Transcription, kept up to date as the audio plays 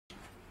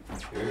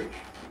Church.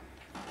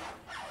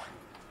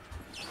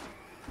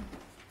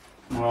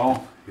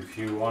 Well, if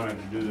you wanted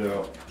to do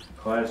the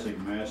classic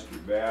master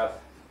bath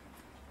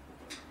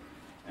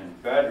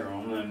and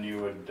bedroom, then you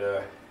would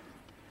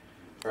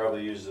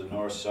probably use the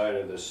north side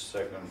of this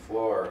second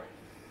floor.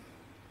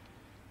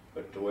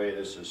 But the way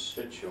this is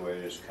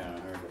situated, it's kind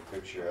of hard to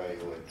picture how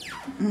you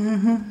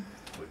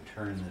would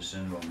turn this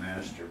into a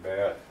master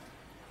bath.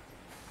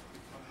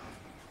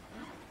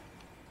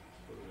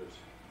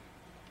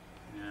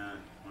 Yeah,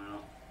 well,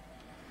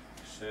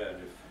 like I said,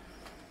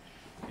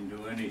 if you can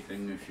do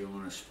anything if you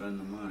want to spend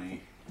the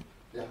money.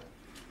 Yeah,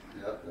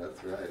 yeah,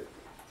 that's right.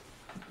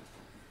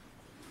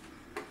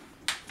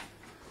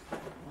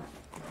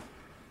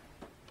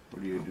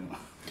 What are you doing?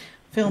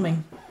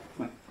 Filming.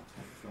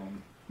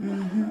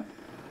 Film.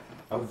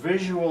 A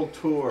visual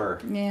tour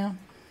Yeah.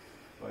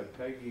 by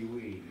Peggy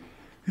Weed.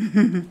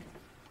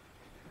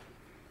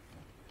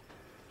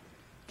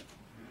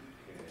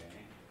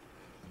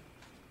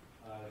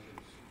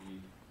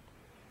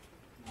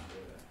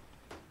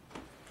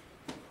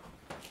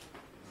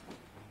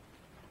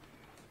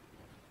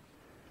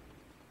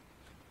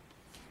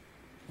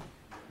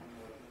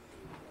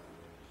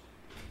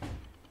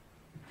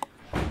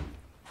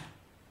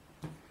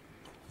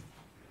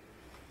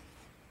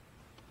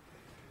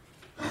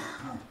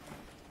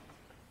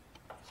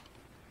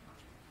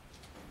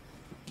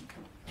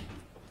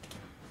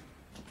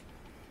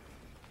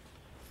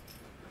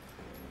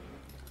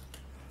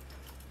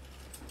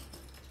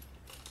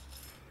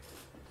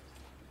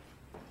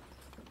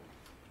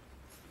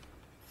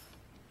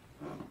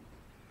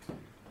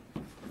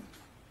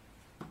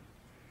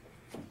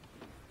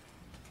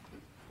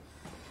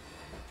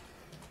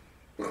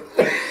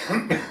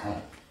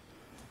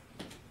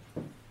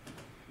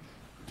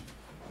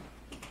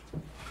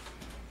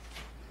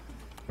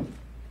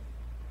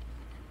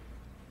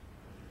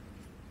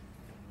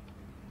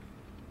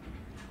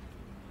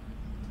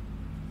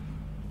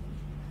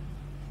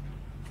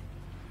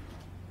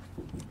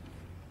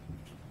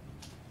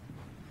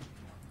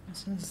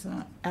 This is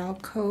an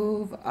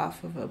alcove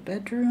off of a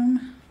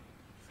bedroom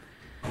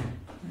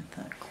with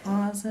a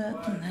closet,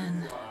 and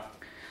then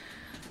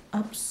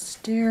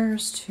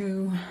upstairs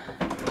to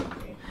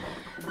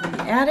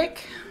the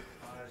attic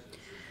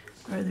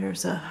where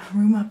there's a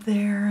room up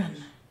there,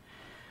 and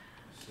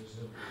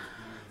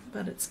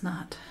but it's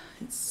not,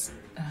 it's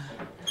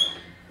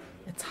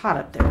hot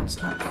up there,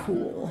 it's not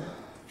cool.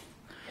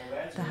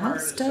 The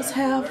house does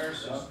have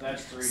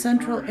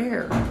central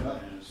air.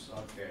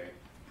 Okay,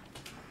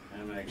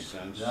 that makes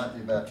sense. Yeah,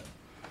 you bet.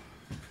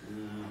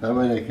 That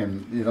way they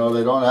can, you know,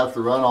 they don't have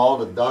to run all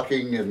the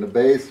ducting in the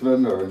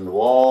basement or in the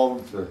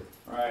walls, or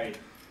Right.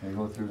 they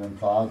go through them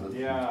closets.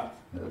 Yeah.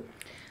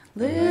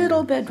 Little Some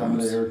of the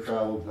bedrooms. air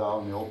travels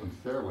down the open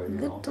stairway, you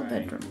know. Little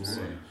bedrooms.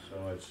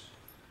 So it's,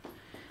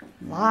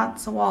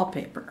 Lots of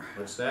wallpaper.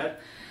 what's that?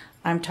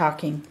 I'm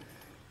talking.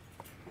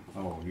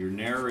 Oh, you're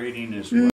narrating as